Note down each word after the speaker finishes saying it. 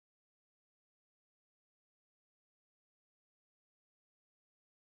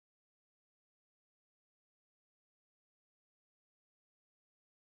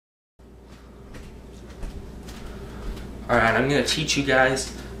Alright, I'm going to teach you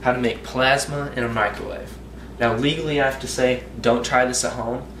guys how to make plasma in a microwave. Now legally I have to say don't try this at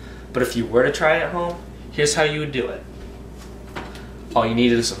home, but if you were to try it at home, here's how you would do it. All you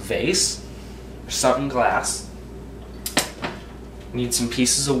need is a vase or something glass. You need some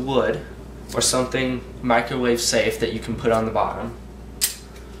pieces of wood or something microwave safe that you can put on the bottom.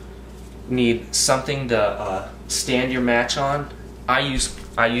 You need something to stand your match on. I used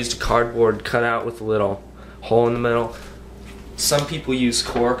a cardboard cutout with a little hole in the middle. Some people use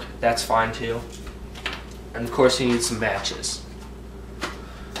cork, that's fine too. And of course you need some matches.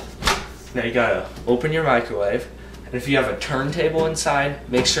 Now you gotta open your microwave, and if you have a turntable inside,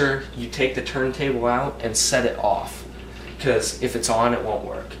 make sure you take the turntable out and set it off, because if it's on it won't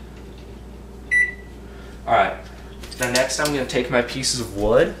work. Alright, now next I'm going to take my pieces of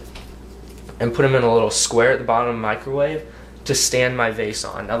wood and put them in a little square at the bottom of the microwave to stand my vase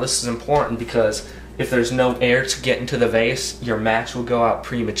on. Now this is important because if there's no air to get into the vase, your match will go out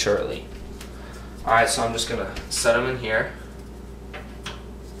prematurely. Alright, so I'm just going to set them in here.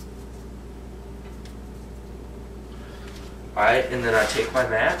 Alright, and then I take my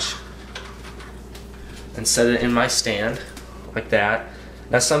match and set it in my stand, like that.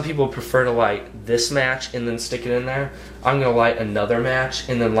 Now some people prefer to light this match and then stick it in there. I'm going to light another match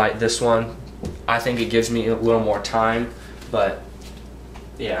and then light this one. I think it gives me a little more time, but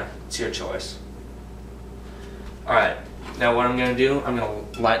yeah, it's your choice. Alright, now what I'm going to do, I'm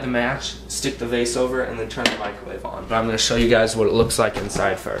going to light the match, stick the vase over, and then turn the microwave on. But I'm going to show you guys what it looks like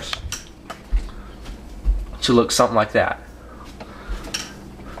inside first. It should look something like that.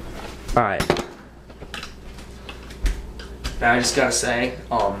 Alright. Now I just gotta say,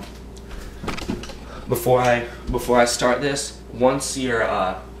 before I start this, once your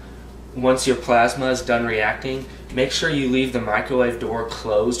plasma is done reacting, make sure you leave the microwave door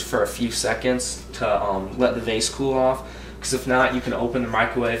closed for a few seconds to let the vase cool off. Because if not, you can open the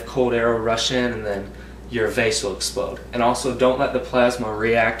microwave, cold air will rush in, and then your vase will explode. And also, don't let the plasma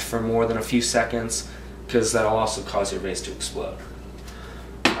react for more than a few seconds, because that'll also cause your vase to explode.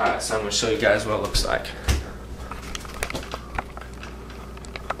 Alright, so I'm going to show you guys what it looks like.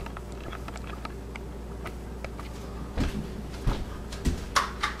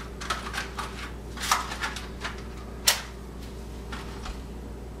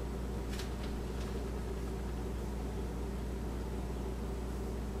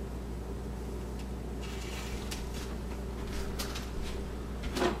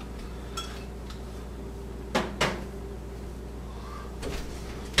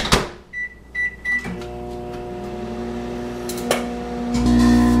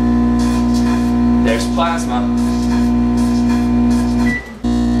 There's plasma.